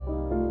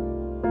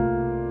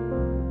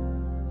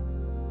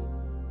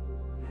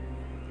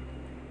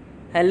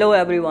Hello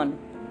everyone,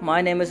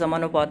 my name is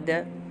अमन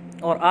उपाध्याय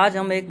और आज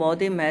हम एक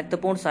बहुत ही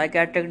महत्वपूर्ण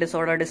साइकेट्रिक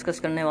डिसऑर्डर डिस्कस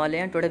करने वाले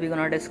हैं। Today we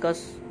gonna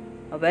discuss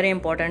a very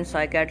important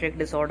psychiatric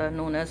disorder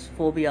known as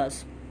phobias.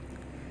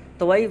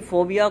 तो वही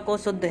फोबिया को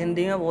शुद्ध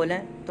हिंदी में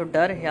बोलें तो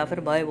डर या फिर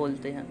भय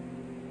बोलते हैं।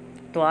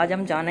 तो आज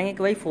हम जानेंगे कि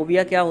भाई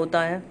फोबिया क्या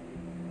होता है,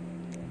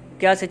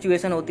 क्या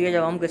सिचुएशन होती है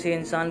जब हम किसी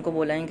इंसान को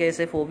बोलेंगे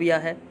इसे फोबिया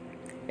है,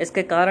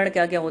 इसके कारण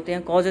क्या क्या होते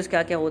हैं, कॉजेज़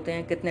क्या क्या होते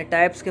हैं, कितने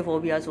टाइप्स के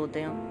फोबियाज होते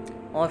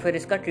हैं और फिर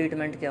इसका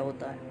ट्रीटमेंट क्या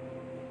होता है।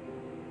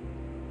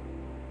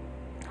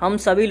 हम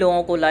सभी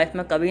लोगों को लाइफ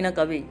में कभी ना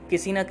कभी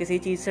किसी ना किसी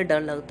चीज़ से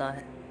डर लगता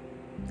है,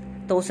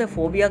 तो उसे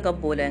फोबिया कब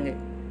बोलेंगे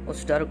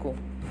उस डर को।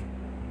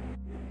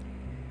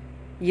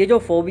 ये जो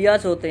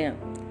फोबियाज होते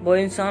हैं वो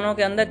इंसानों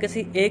के अंदर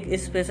किसी एक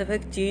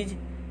स्पेसिफिक चीज़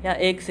या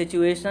एक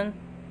सिचुएशन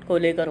को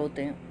लेकर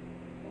होते हैं।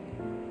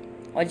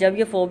 और जब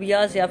ये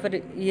फोबियाज या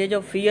फिर ये जो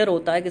फियर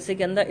होता है किसी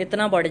के अंदर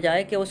इतना बढ़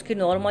जाए कि उसकी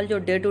नॉर्मल जो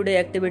डे टू डे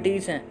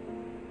एक्टिविटीज़ हैं,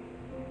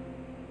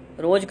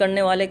 रोज़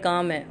करने वाले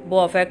काम हैं, वो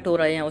अफेक्ट हो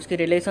रहे हैं, उसकी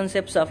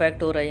रिलेशनशिप्स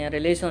अफेक्ट हो रहे हैं,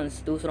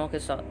 रिलेशंस दूसरों के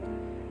साथ,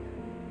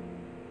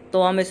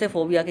 तो हम इसे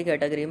फोबिया की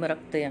कैटेगरी में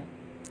रखते हैं।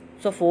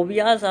 सो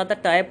phobias are the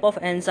type of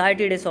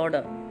anxiety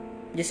disorder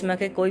जिसमें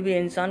कि कोई भी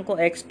इंसान को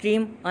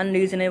एक्सट्रीम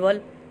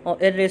अनरीजनेबल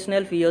और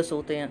इरेशनल फियर्स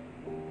होते हैं,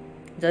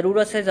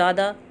 ज़रूरत से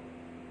ज़्यादा,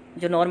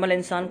 जो नॉर्मल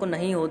इंसान को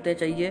नहीं होते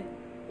चाहिए,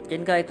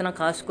 जिनका इतना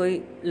खास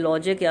कोई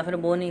लॉजिक या फिर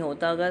वो नहीं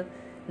होता। अगर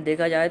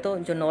देखा जाए तो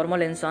जो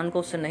नॉर्मल इंसान को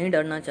उससे नहीं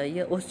डरना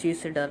चाहिए, उस चीज़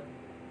से डर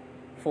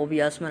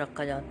फोबियाज में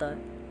रखा जाता है।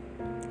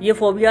 ये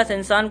फोबियाज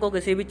इंसान को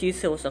किसी भी चीज़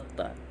से हो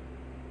सकता है।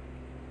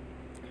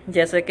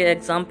 जैसे कि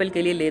एग्जाम्पल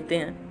के लिए लेते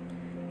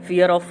हैं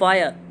फियर ऑफ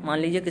फायर। मान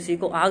लीजिए किसी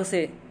को आग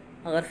से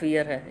अगर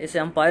फियर है, इसे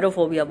हम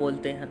पायरोफोबिया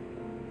बोलते हैं।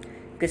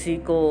 किसी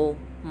को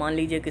मान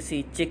लीजिए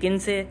किसी चिकन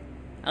से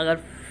अगर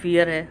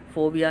फियर है,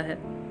 फोबिया है,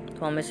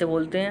 तो हम इसे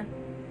बोलते हैं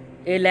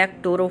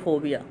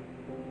एलेक्टोरोफोबिया।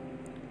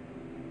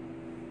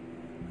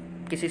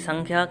 किसी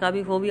संख्या का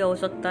भी फोबिया हो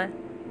सकता है,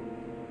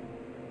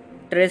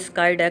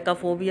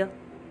 ट्रेस्काइडेकाफोबिया,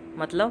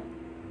 मतलब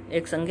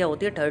एक संख्या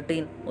होती है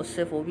 13,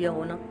 उससे फोबिया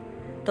होना।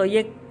 तो ये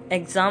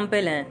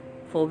एग्जाम्पल हैं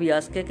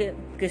फोबियाज के कि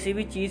किसी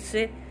भी चीज़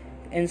से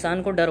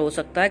इंसान को डर हो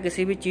सकता है,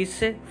 किसी भी चीज़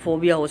से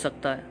फोबिया हो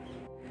सकता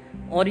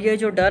है। और ये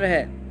जो डर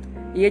है,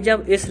 ये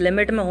जब इस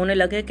लिमिट में होने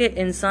लगे कि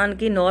इंसान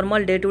की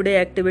normal day to day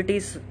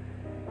activities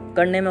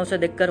करने में उसे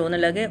दिक्कत होने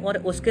लगे और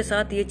उसके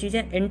साथ ये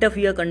चीज़ें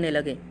इंटरफियर करने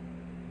लगे,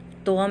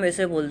 तो हम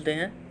इसे बोलते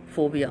हैं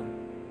फोबिया।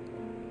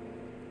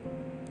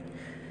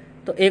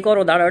 तो एक और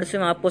उदाहरण से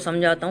मैं आपको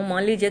समझाता हूँ।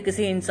 मान लीजिए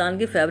किसी इंसान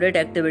की फेवरेट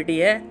एक्टिविटी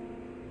है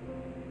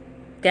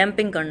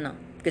कैंपिंग करना।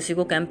 किसी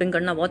को कैंपिंग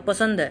करना बहुत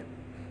पसंद है,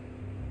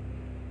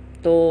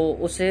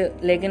 तो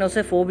लेकिन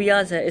उसे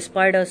फोबियाज है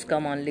स्पाइडर्स का।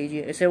 मान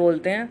लीजिए इसे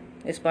बोलते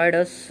हैं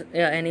स्पाइडर्स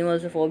या एनिमल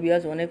से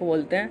फोबियाज होने को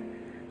बोलते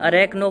हैं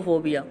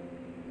अरेक्नोफोबिया।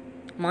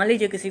 मान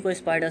लीजिए किसी को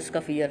स्पाइडर्स का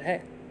फियर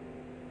है,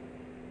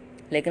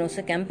 लेकिन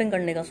उसे कैंपिंग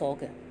करने का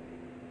शौक है।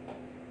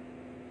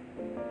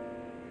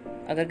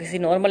 अगर किसी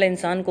नॉर्मल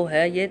इंसान को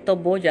है ये, तो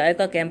वो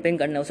जाएगा कैंपिंग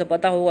करने। उसे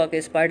पता होगा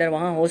कि स्पाइडर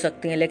वहाँ हो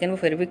सकती हैं, लेकिन वो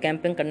फिर भी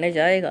कैंपिंग करने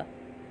जाएगा।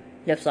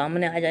 जब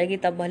सामने आ जाएगी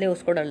तब भले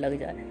उसको डर लग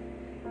जाए।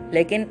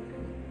 लेकिन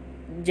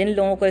जिन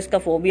लोगों को इसका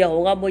फोबिया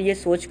होगा वो ये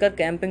सोचकर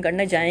कैंपिंग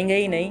करने जाएंगे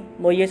ही नहीं।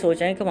 वो ये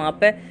सोचेंगे कि वहाँ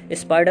पे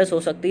स्पाइडर्स हो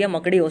सकती है,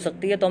 मकड़ी हो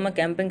सकती है, तो मैं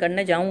कैंपिंग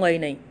करने जाऊँगा ही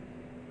नहीं।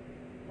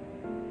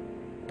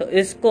 तो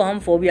इसको हम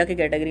फोबिया की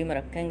कैटेगरी में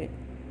रखेंगे,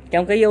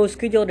 क्योंकि ये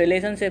उसकी जो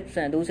रिलेशनशिप्स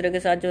हैं, दूसरे के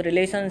साथ जो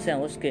रिलेशंस हैं,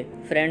 उसके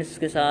फ्रेंड्स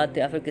के साथ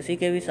या फिर किसी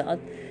के भी साथ,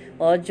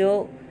 और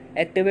जो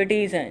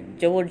एक्टिविटीज़ हैं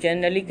जो वो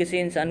जनरली किसी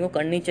इंसान को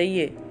करनी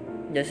चाहिए,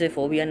 जैसे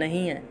फोबिया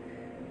नहीं है,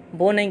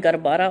 वो नहीं कर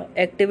पा रहा,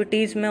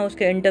 एक्टिविटीज़ में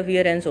उसके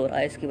इंटरफियरेंस हो रहा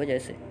है इसकी वजह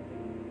से,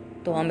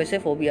 तो हम इसे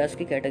फोबियाज़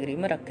की कैटेगरी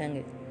में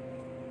रखेंगे।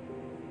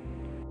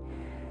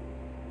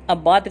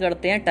 अब बात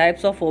करते हैं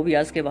टाइप्स ऑफ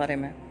फोबियाज़ के बारे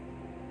में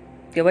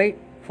कि भाई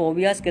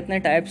फोबियाज़ कितने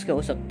टाइप्स के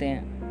हो सकते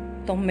हैं।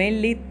 तो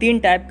मेनली 3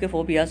 टाइप के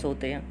फोबियाज़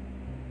होते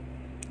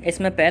हैं।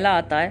 इसमें पहला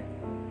आता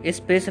है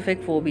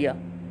स्पेसिफिक फोबिया।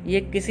 ये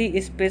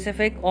किसी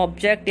स्पेसिफिक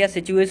ऑब्जेक्ट या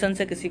सिचुएशन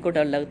से किसी को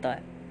डर लगता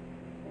है।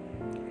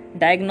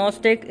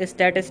 Diagnostic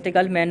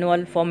statistical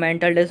manual for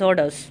mental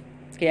disorders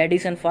के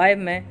एडिशन 5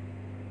 में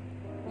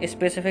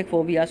स्पेसिफिक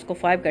फोबियाज़ को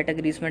 5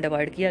 कैटेगरीज में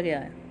डिवाइड किया गया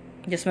है,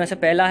 जिसमें से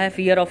पहला है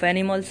फियर ऑफ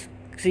एनिमल्स,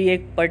 किसी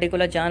एक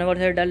पर्टिकुलर जानवर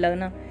से डर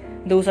लगना।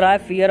 दूसरा है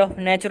फियर ऑफ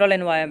नेचुरल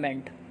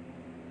एनवायरनमेंट,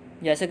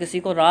 जैसे किसी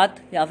को रात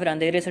या फिर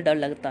अंधेरे से डर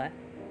लगता है,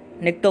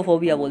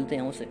 निक्टोफोबिया बोलते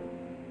हैं उसे,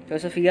 तो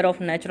इसे फियर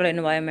ऑफ नेचुरल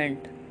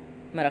एनवायरनमेंट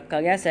में रखा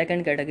गया है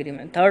सेकंड कैटेगरी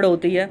में। थर्ड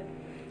होती है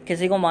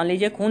किसी को मान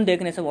लीजिए खून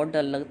देखने से बहुत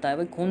डर लगता है,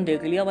 भाई खून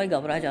देख लिया भाई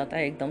घबरा जाता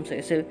है एकदम से,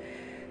 इसे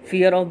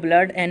fear of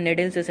blood and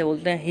needles इसे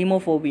बोलते हैं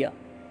हीमोफोबिया।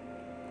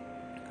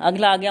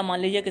 अगला आ गया, मान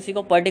लीजिए किसी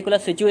को पर्टिकुलर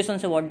सिचुएशन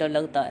से बहुत डर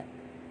लगता है।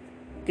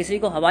 किसी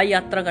को हवाई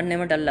यात्रा करने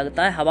में डर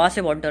लगता है, हवा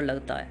से बहुत डर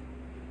लगता है,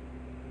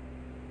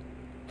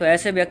 तो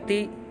ऐसे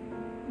व्यक्ति,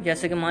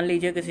 जैसे कि मान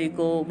लीजिए किसी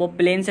को वो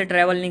प्लेन से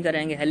ट्रैवल नहीं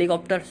करेंगे,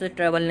 हेलीकॉप्टर से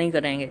ट्रैवल नहीं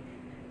करेंगे,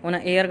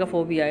 उन्हें एयर का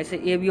फोबिया है,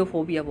 इसे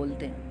एवियोफोबिया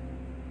बोलते हैं।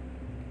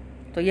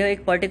 तो यह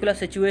एक पर्टिकुलर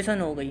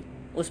सिचुएशन हो गई,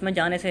 उसमें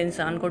जाने से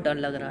इंसान को डर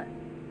लग रहा है,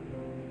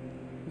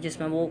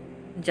 जिसमें वो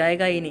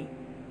जाएगा ही नहीं,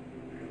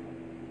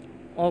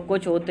 और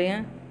कुछ होते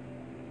हैं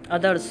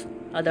अदर्स।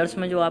 अदर्स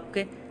में जो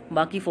आपके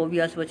बाकी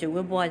फोबियाज बचे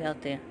हुए वो आ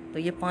जाते हैं। तो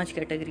ये 5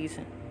 कैटेगरीज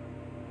हैं।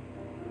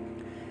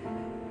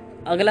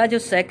 अगला जो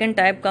सेकंड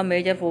टाइप का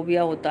मेजर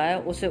फोबिया होता है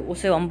उसे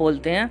उसे हम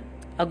बोलते हैं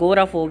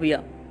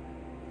अगोराफोबिया।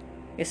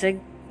 इसे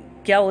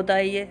क्या होता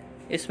है ये?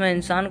 इसमें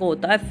इंसान को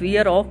होता है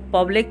fear of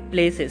public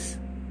places.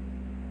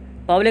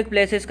 Public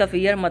places का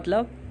फियर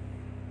मतलब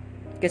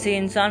किसी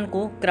इंसान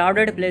को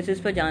क्राउडेड प्लेसेस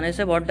पे जाने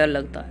से बहुत डर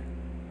लगता है।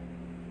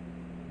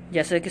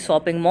 जैसे कि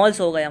शॉपिंग मॉल्स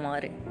हो गए,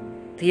 हमारे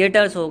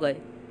थिएटर्स हो गए।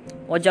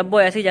 और जब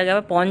वो ऐसी जगह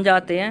पे पहुंच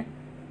जाते हैं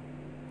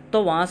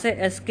तो वहाँ से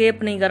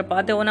एस्केप नहीं कर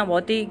पाते, होना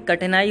बहुत ही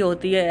कठिनाई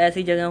होती है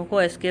ऐसी जगहों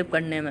को एस्केप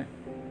करने में।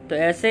 तो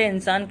ऐसे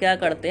इंसान क्या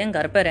करते हैं,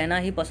 घर पे रहना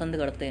ही पसंद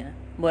करते हैं।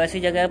 वो ऐसी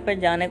जगह पे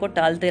जाने को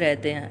टालते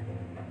रहते हैं।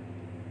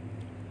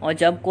 और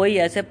जब कोई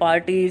ऐसे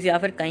पार्टीज या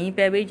फिर कहीं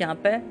पे भी जहाँ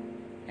पे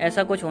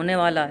ऐसा कुछ होने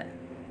वाला है,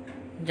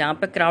 जहाँ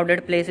पे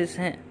क्राउडेड प्लेसेस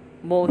हैं,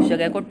 वो उस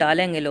जगह को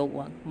टालेंगे। लोग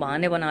वहाँ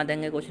बहाने बना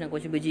देंगे, कुछ ना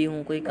कुछ बिजी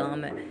हूँ, कोई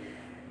काम है।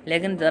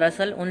 लेकिन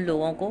दरअसल उन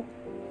लोगों को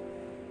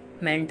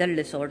मेंटल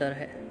डिसऑर्डर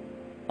है।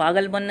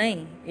 पागलपन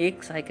नहीं,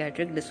 एक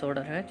साइकेट्रिक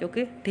डिसऑर्डर है जो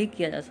कि ठीक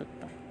किया जा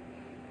सकता है।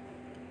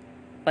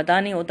 पता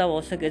नहीं होता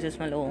बहुत से केसेस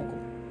में लोगों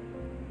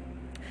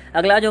को।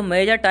 अगला जो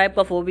मेजर टाइप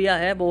का फोबिया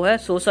है वो है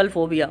सोशल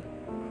फोबिया।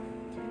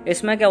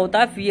 इसमें क्या होता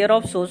है, fear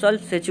of social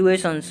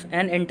situations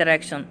and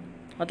interaction.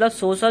 मतलब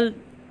सोशल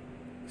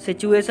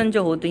सिचुएशन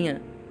जो होती हैं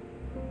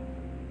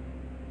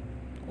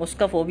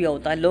उसका फोबिया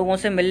होता है। लोगों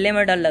से मिलने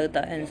में डर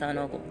लगता है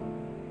इंसानों को।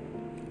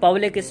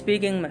 पब्लिक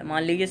स्पीकिंग में,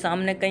 मान लीजिए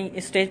सामने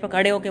कहीं स्टेज पर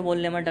खड़े होकर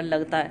बोलने में डर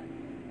लगता है।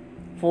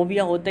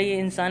 फोबिया होते ही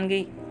इंसान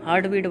की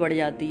हार्ट बीट बढ़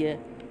जाती है,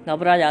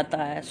 घबरा जाता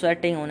है,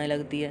 स्वेटिंग होने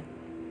लगती है।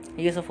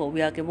 ये सब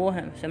फोबिया के वो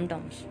हैं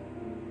सिम्टम्स।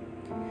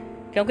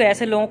 क्योंकि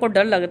ऐसे लोगों को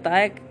डर लगता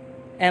है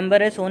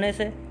एम्बेरेस होने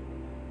से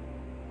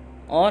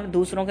और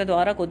दूसरों के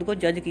द्वारा खुद को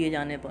जज किए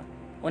जाने पर।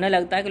 उन्हें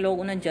लगता है कि लोग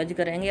उन्हें जज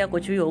करेंगे या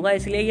कुछ भी होगा,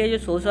 इसलिए ये जो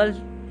सोशल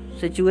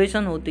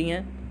सिचुएशन होती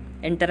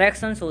हैं,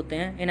 इंटरेक्शंस होते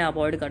हैं, इन्हें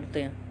अवॉइड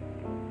करते हैं।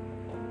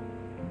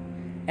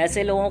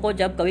 ऐसे लोगों को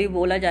जब कभी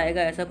बोला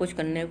जाएगा ऐसा कुछ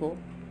करने को,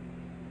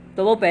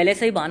 तो वो पहले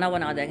से ही बहाना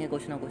बना देंगे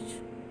कुछ ना कुछ।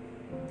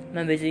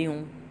 मैं बिजी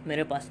हूँ,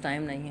 मेरे पास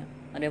टाइम नहीं है,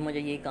 अरे मुझे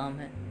ये काम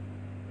है।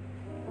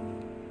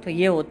 तो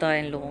ये होता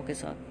है इन लोगों के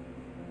साथ,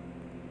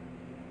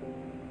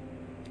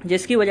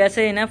 जिसकी वजह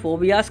से इन्हें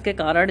फोबियाज के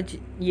कारण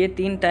ये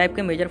 3 टाइप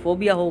के मेजर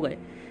फोबिया हो गए।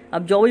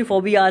 अब जो भी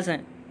फोबियाज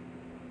हैं,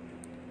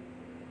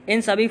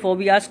 इन सभी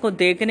फोबियाज को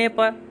देखने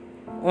पर,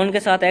 उनके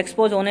साथ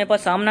एक्सपोज होने पर,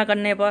 सामना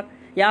करने पर,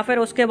 या फिर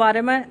उसके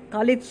बारे में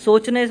खाली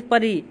सोचने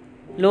पर ही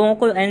लोगों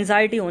को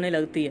एंजाइटी होने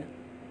लगती है,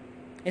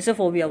 इसे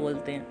फोबिया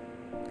बोलते हैं।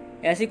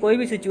 ऐसी कोई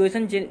भी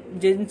सिचुएशन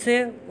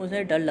जिनसे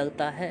उसे डर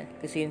लगता है,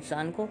 किसी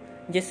इंसान को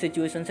जिस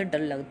सिचुएशन से डर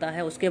लगता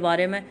है, उसके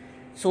बारे में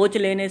सोच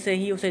लेने से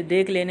ही, उसे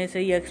देख लेने से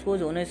ही,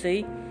 एक्सपोज होने से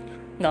ही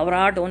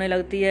घबराहट होने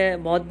लगती है,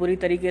 बहुत बुरी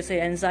तरीके से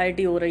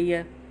एंजाइटी हो रही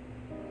है।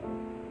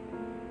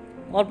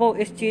 और वो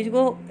इस चीज़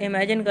को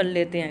इमेजिन कर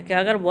लेते हैं कि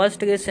अगर वर्स्ट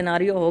केस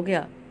सिनारियो हो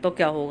गया तो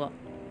क्या होगा।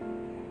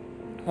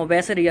 वो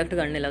वैसे रिएक्ट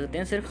करने लगते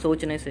हैं सिर्फ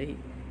सोचने से ही।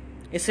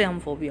 इसे हम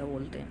फोबिया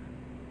बोलते हैं।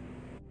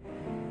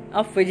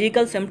 अब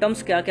फिजिकल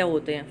सिम्टम्स क्या क्या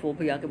होते हैं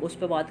फोबिया के, उस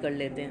पर बात कर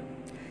लेते हैं।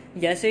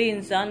 जैसे ही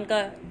इंसान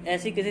का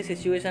ऐसी किसी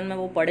सिचुएशन में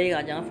वो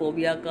पड़ेगा जहाँ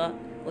फोबिया का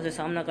उसे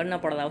सामना करना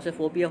पड़ रहा है, उसे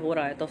फोबिया हो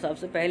रहा है, तो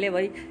सबसे पहले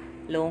भाई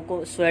लोगों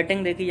को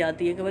स्वेटिंग देखी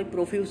जाती है कि भाई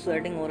प्रोफ्यूज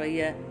स्वेटिंग हो रही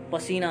है,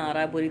 पसीना आ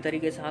रहा है, बुरी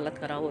तरीके से हालत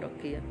खराब हो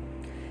रखी है,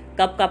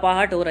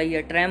 कपकपाहट हो रही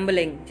है,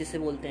 ट्रेम्बलिंग जिसे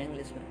बोलते हैं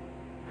इंग्लिश में,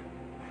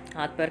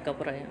 हाथ पैर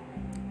कप रहे हैं।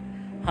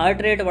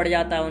 हार्ट रेट बढ़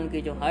जाता है,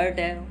 उनकी जो हार्ट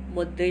है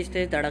वो तेज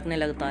तेज धड़कने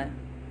लगता है।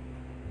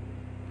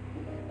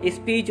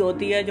 स्पीच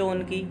होती है जो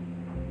उनकी,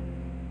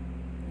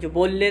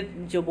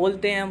 जो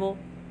बोलते हैं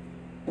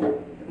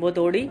वो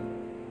थोड़ी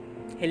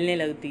हिलने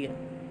लगती है,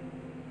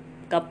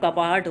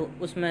 कपकपाहट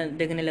उसमें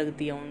दिखने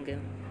लगती है उनके।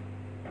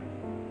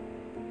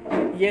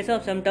 ये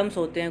सब सिम्टम्स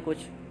होते हैं कुछ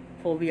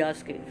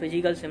फोबियाज के,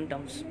 फिजिकल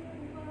सिम्टम्स।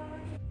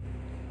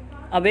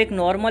 अब एक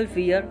नॉर्मल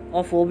फियर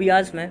और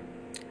फोबियाज में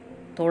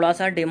थोड़ा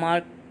सा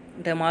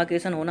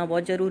डिमार्केशन होना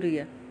बहुत ज़रूरी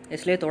है,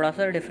 इसलिए थोड़ा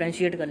सा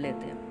डिफ्रेंशिएट कर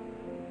लेते हैं।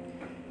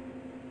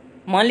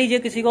 मान लीजिए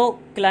किसी को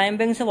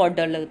क्लाइंबिंग से बहुत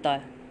डर लगता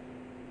है,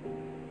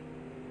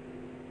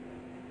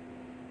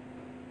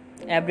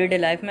 एवरीडे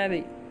लाइफ में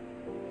भी,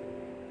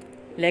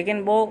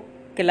 लेकिन वो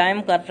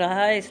क्लाइंब कर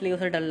रहा है इसलिए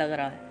उसे डर लग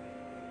रहा है,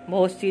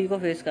 वो उस चीज़ को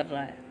फेस कर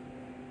रहा है,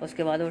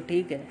 उसके बाद वो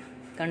ठीक है,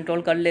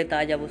 कंट्रोल कर लेता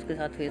है जब उसके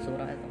साथ फेस हो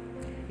रहा है।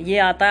 तो ये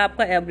आता है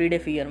आपका एवरीडे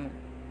फियर में।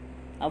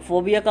 अब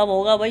फोबिया कब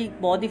होगा भाई,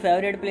 बहुत ही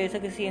फेवरेट प्लेस है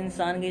किसी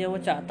इंसान की, जो वो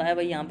चाहता है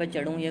भाई यहाँ पे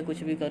चढ़ूँ या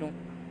कुछ भी करूँ,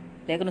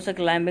 लेकिन उसे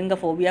क्लाइंबिंग का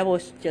फोबिया, वो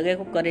उस जगह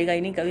को करेगा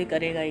ही नहीं, कभी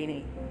करेगा ही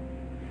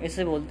नहीं,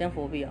 इसे बोलते हैं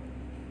फोबिया।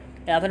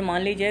 या फिर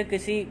मान लीजिए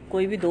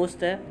कोई भी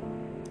दोस्त है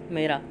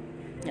मेरा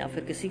या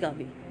फिर किसी का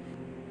भी,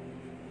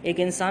 एक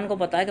इंसान को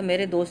पता है कि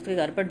मेरे दोस्त के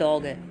घर पर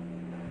डॉग है,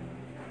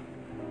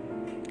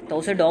 तो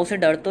उसे डॉग से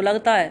डर तो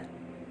लगता है,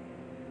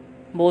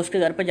 वो उसके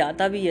घर पर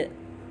जाता भी है,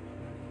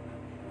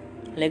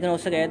 लेकिन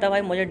उससे कहता है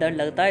भाई मुझे डर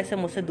लगता है, इसे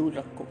मुझसे दूर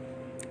रखो।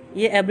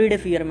 ये एवरीडे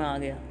फियर में आ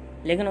गया।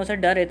 लेकिन उसे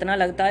डर इतना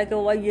लगता है कि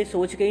वो भाई ये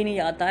सोच के ही नहीं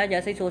जाता है,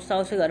 जैसे ही सोचता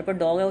है उसके घर पर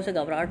डॉग है उसे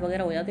घबराहट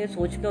वगैरह हो जाती है,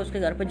 सोच के उसके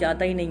घर पर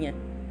जाता ही नहीं है।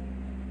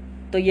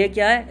 तो ये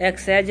क्या है,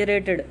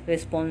 एक्सैजरेटेड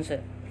रिस्पॉन्स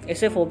है,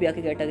 इसे फोबिया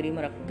की कैटेगरी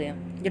में रखते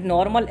हैं। जो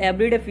नॉर्मल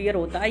एवरीडे फियर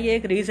होता है ये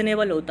एक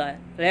रीजनेबल होता है,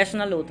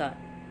 रैशनल होता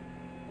है,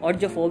 और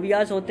जो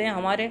फोबियाज होते हैं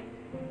हमारे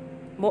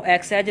वो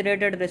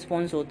एक्सैजरेटेड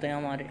रिस्पॉन्स होते हैं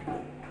हमारे,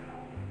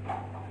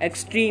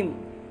 एक्सट्रीम,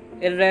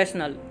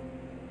 इरेशनल।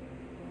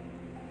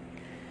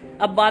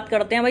 अब बात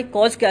करते हैं भाई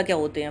कॉज क्या क्या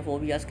होते हैं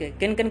फोबियाज के,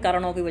 किन किन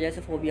कारणों की वजह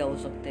से फोबिया हो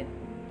सकते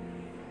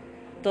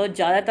हैं। तो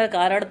ज़्यादातर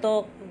कारण तो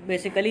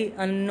बेसिकली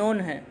अननोन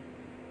है,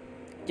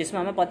 जिसमें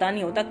हमें पता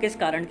नहीं होता किस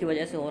कारण की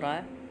वजह से हो रहा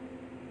है।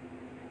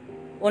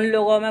 उन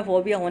लोगों में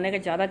फोबिया होने के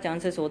ज़्यादा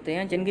चांसेस होते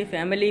हैं जिनकी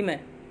फैमिली में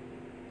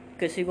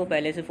किसी को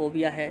पहले से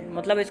फोबिया है,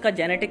 मतलब इसका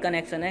जेनेटिक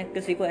कनेक्शन है,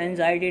 किसी को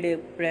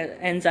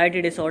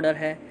एंजाइटी डिसऑर्डर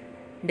है,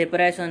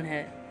 डिप्रेशन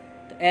है।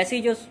 तो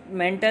ऐसी जो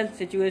मेंटल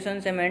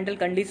सिचुएशंस हैं, मेंटल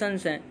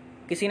कंडीशंस हैं,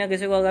 किसी ना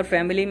किसी को अगर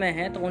फैमिली में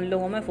है तो उन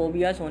लोगों में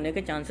फोबियाज होने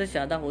के चांसेस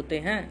ज़्यादा होते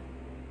हैं।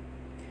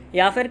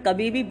 या फिर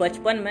कभी भी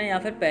बचपन में या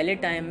फिर पहले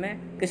टाइम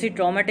में किसी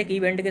ट्रॉमेटिक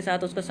इवेंट के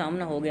साथ उसका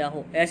सामना हो गया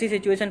हो, ऐसी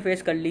सिचुएशन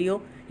फेस कर ली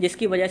हो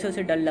जिसकी वजह से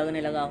उसे डर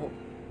लगने लगा हो,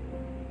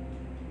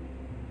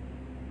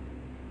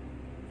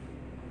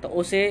 तो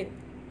उसे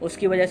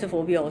उसकी वजह से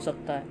फोबिया हो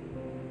सकता है।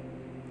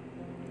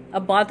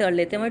 अब बात कर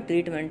लेते हैं भाई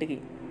ट्रीटमेंट की।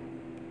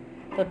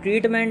 तो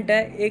ट्रीटमेंट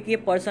है एक, ये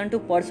पर्सन टू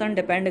पर्सन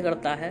डिपेंड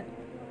करता है।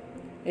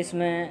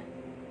 इसमें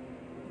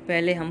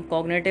पहले हम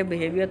कॉग्निटिव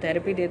बिहेवियर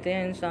थेरेपी देते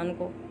हैं इंसान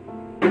को,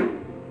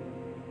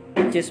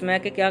 जिसमें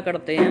कि क्या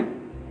करते हैं,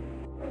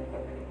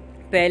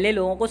 पहले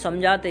लोगों को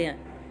समझाते हैं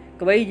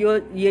कि भाई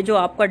ये जो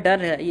आपका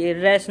डर है ये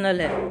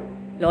इरेशनल है,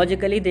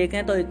 लॉजिकली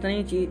देखें तो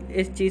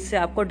इस चीज़ से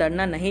आपको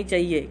डरना नहीं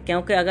चाहिए,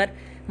 क्योंकि अगर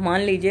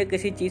मान लीजिए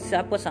किसी चीज़ से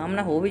आपको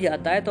सामना हो भी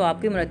जाता है तो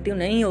आपकी मृत्यु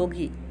नहीं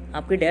होगी,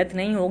 आपकी डेथ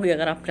नहीं होगी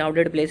अगर आप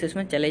क्राउडेड प्लेसेस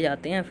में चले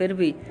जाते हैं फिर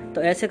भी।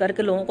 तो ऐसे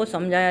करके लोगों को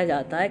समझाया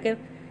जाता है कि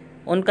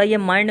उनका ये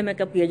माइंड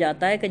मेकअप किया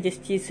जाता है कि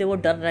जिस चीज़ से वो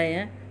डर रहे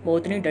हैं वो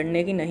उतनी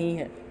डरने की नहीं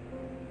है,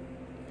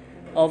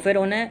 और फिर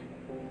उन्हें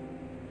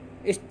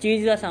इस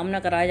चीज़ का सामना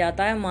कराया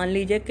जाता है। मान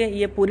लीजिए कि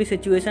ये पूरी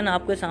सिचुएशन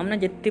आपके सामने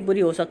जितनी बुरी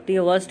हो सकती है,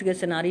 वर्स्ट के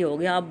सिनारी हो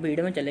गया, आप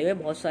भीड़ में चले गए,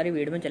 बहुत सारी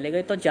भीड़ में चले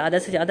गए, तो ज़्यादा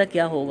से ज़्यादा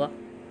क्या होगा,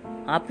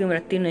 आपकी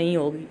मृत्यु नहीं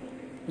होगी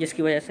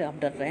जिसकी वजह से आप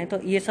डर रहे हैं। तो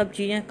ये सब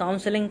चीज़ें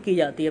काउंसलिंग की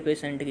जाती है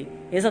पेशेंट की,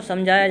 ये सब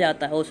समझाया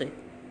जाता है उसे।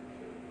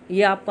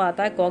 ये आपका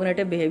आता है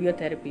कॉग्निटिव बिहेवियर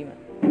थेरेपी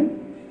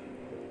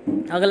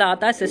में। अगला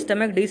आता है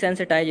सिस्टमिक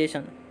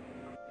डिसेंसिटाइजेशन।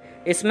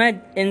 इसमें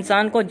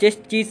इंसान को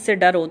जिस चीज़ से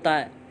डर होता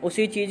है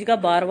उसी चीज़ का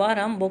बार बार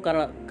हम वो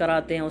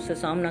कराते हैं, उससे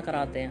सामना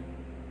कराते हैं।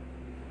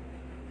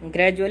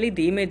 ग्रेजुअली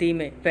धीमे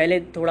धीमे पहले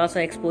थोड़ा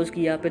सा एक्सपोज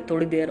किया, फिर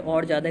थोड़ी देर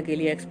और ज़्यादा के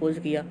लिए एक्सपोज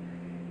किया,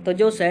 तो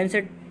जो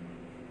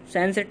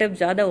सेंसिटिव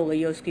ज़्यादा हो गई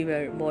है उसकी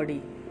बॉडी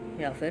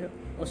या फिर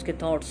उसके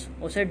थॉट्स,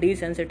 उसे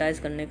डिसेंसिटाइज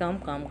करने का हम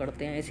काम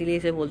करते हैं, इसीलिए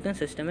इसे बोलते हैं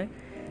सिस्टमिक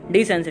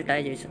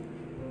डिसेंसिटाइजेशन।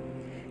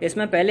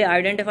 इसमें पहले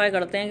आइडेंटिफाई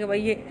करते हैं कि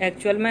भाई ये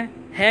एक्चुअल में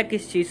है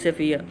किस चीज़ से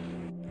फियर।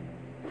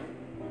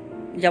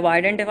 जब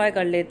आइडेंटिफाई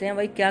कर लेते हैं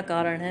भाई क्या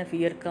कारण है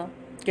फियर का,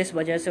 किस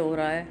वजह से हो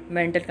रहा है,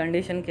 मेंटल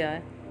कंडीशन क्या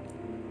है,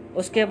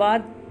 उसके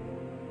बाद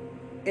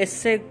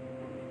इससे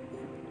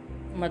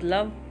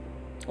मतलब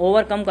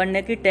ओवरकम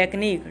करने की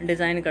टेक्निक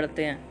डिज़ाइन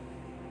करते हैं।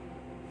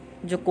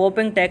 जो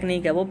कोपिंग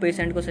टेक्निक है वो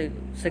पेशेंट को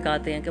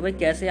सिखाते हैं कि भाई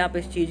कैसे आप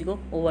इस चीज़ को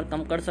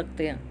ओवरकम कर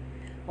सकते हैं,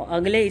 और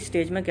अगले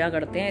स्टेज में क्या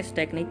करते हैं, इस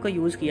टेक्निक को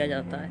यूज़ किया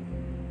जाता है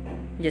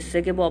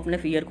जिससे कि वो अपने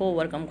फियर को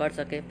ओवरकम कर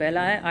सके।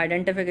 पहला है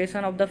आइडेंटिफिकेशन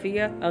ऑफ द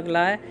फियर,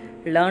 अगला है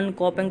लर्न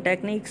कोपिंग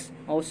टेक्निक्स,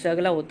 और उससे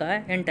अगला होता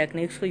है इन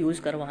टेक्निक्स को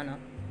यूज़ करवाना।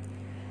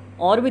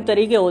 और भी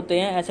तरीके होते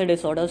हैं ऐसे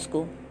डिसऑर्डर्स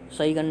को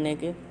सही करने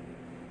के,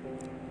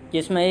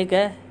 जिसमें एक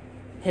है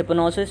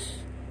हिप्नोसिस,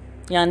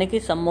 यानी कि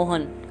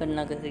सम्मोहन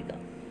करना किसी का।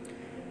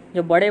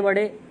 जो बड़े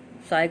बड़े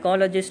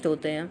साइकोलॉजिस्ट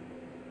होते हैं,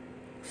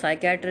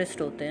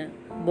 साइकेट्रिस्ट होते हैं,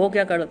 वो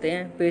क्या करते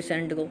हैं,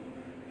 पेशेंट को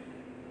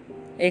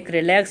एक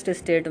रिलैक्स्ड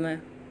स्टेट में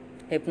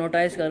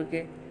हिप्नोटाइज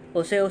करके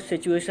उसे उस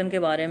सिचुएशन के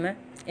बारे में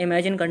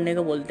इमेजिन करने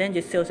को बोलते हैं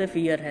जिससे उसे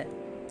फियर है।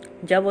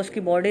 जब उसकी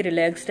बॉडी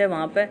रिलैक्स्ड है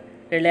वहाँ पे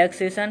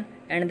relaxation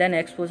and then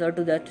exposure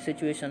to that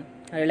situation,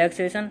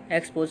 relaxation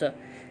exposure,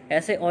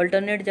 ऐसे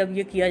ऑल्टरनेट जब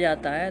ये किया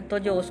जाता है तो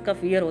जो उसका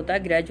फियर होता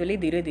है ग्रेजुअली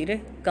धीरे धीरे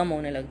कम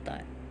होने लगता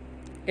है।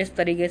 इस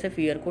तरीके से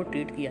फियर को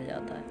ट्रीट किया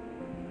जाता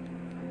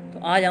है। तो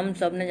आज हम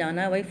सब ने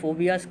जाना है भाई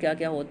फोबियाज़ क्या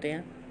क्या होते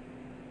हैं।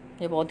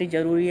 ये बहुत ही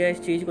ज़रूरी है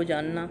इस चीज़ को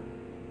जानना,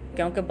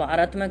 क्योंकि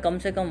भारत में कम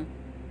से कम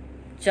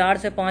 4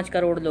 से 5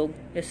 करोड़ लोग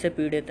इससे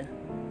पीड़ित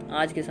हैं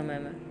आज के समय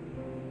में।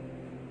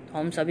 तो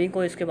हम सभी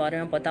को इसके बारे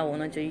में पता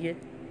होना चाहिए,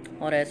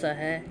 और ऐसा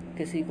है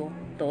किसी को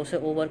तो उसे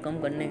ओवरकम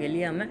करने के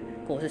लिए हमें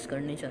कोशिश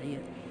करनी चाहिए।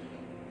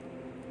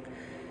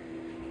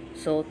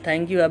 So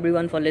thank you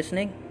everyone for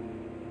listening.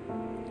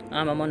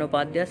 I am Aman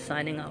Upadhyay,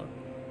 signing out.